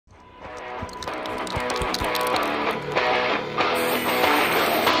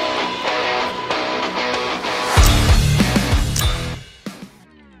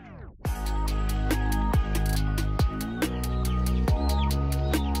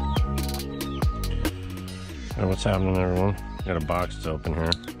Hey, what's happening, everyone? Got a box to open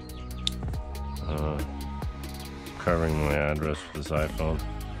here. Covering my address with this iPhone.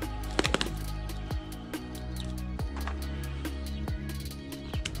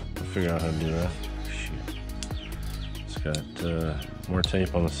 I'll figure out how to do that. Shit. It's got more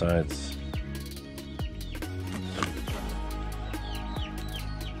tape on the sides.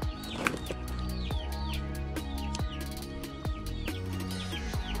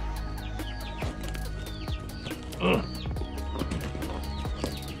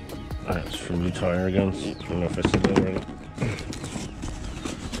 That's from Utah Air Guns. I don't know if I said that already.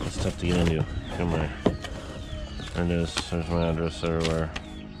 It's tough to get into. Here it is. There's my address everywhere.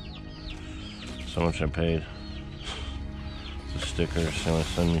 So much I paid. The stickers. They only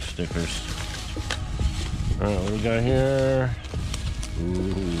send me stickers. Alright, what do we got here?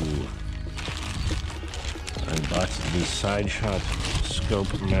 Ooh. I unboxed the side shot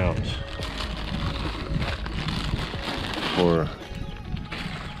scope mount for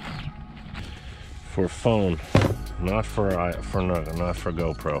phone, not for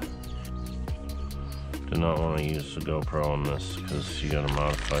GoPro. Did not want to use the GoPro on this because you gotta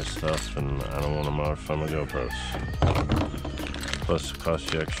modify stuff, and I don't want to modify my GoPros. Plus, it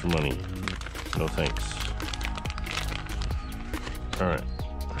costs you extra money. No thanks. All right,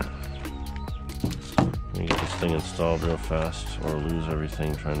 let me get this thing installed real fast, or lose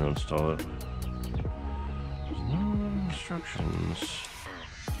everything trying to install it. Instructions.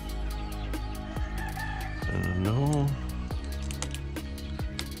 And no.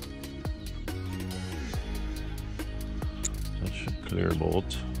 That should clear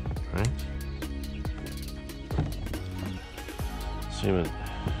bolt, right? Let's see what.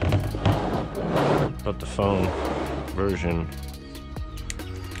 But the phone version.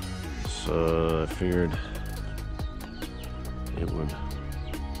 So I figured it would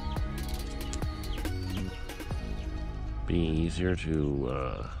be easier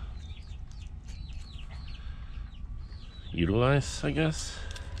to utilize, I guess.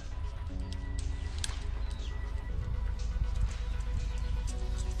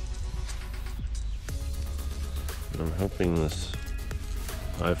 And I'm hoping this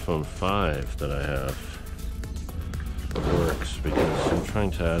iPhone 5 that I have works, because I'm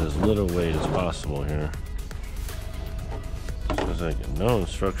trying to add as little weight as possible here. Because I get no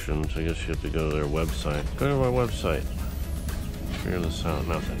instructions, I guess you have to go to their website. Go to my website. Figure this out.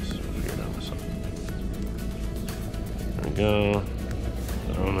 No thanks. Figure out this out. There we go.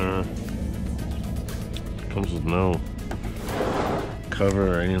 Put it on there. It comes with no cover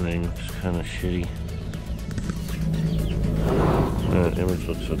or anything, which is kind of shitty. That image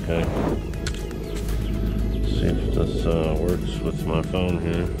looks okay. Let's see if this works with my phone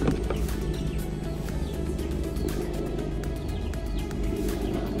here.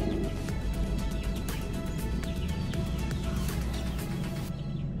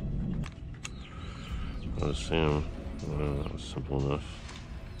 I assume that was simple enough.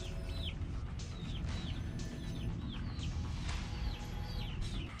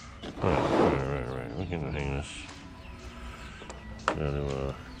 Right. We can hang this.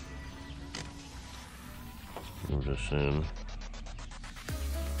 Gotta move this in,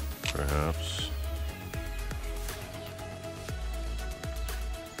 perhaps.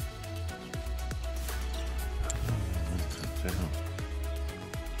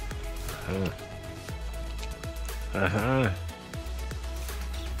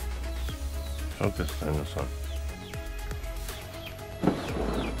 Focus, turn this on.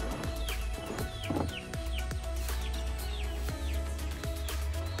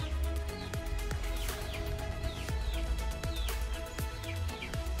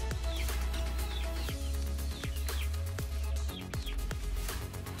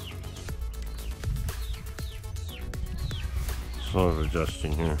 Sort of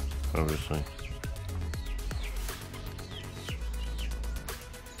adjusting here, obviously.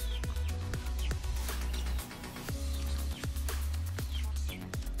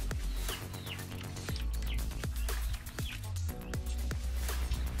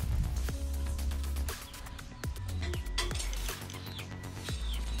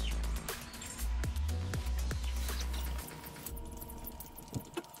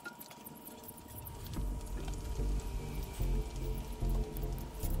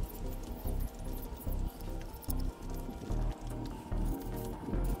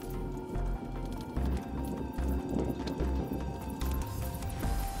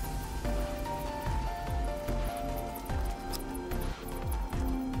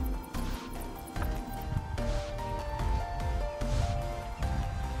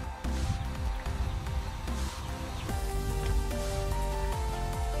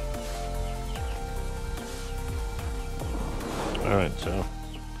 Alright, so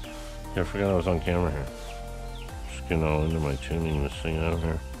I forgot I was on camera here. Just getting all into my tuning this thing out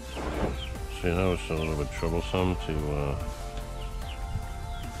here. See, that was a little bit troublesome to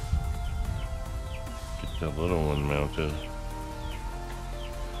get that little one mounted.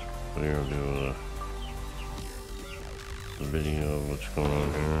 But here I'll do the video of what's going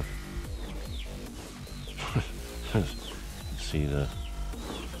on here. See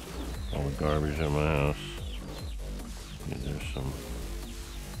all the garbage in my house. There's some.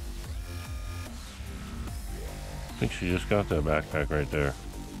 I think she just got that backpack right there.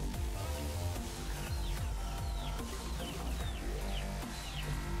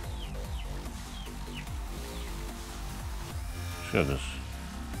 She got this.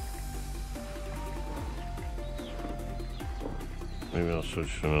 Maybe I'll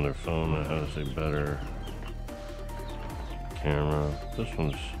switch to another phone that has a better camera. This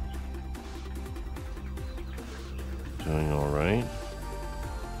one's doing all right,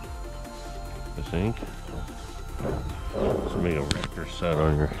 I think. Let's make a record set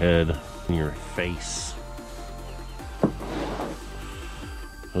on your head and your face.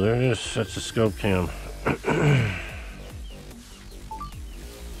 Well, there it is. That's the scope cam.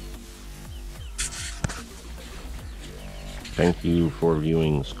 Thank you for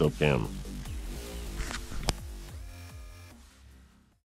viewing Scope Cam.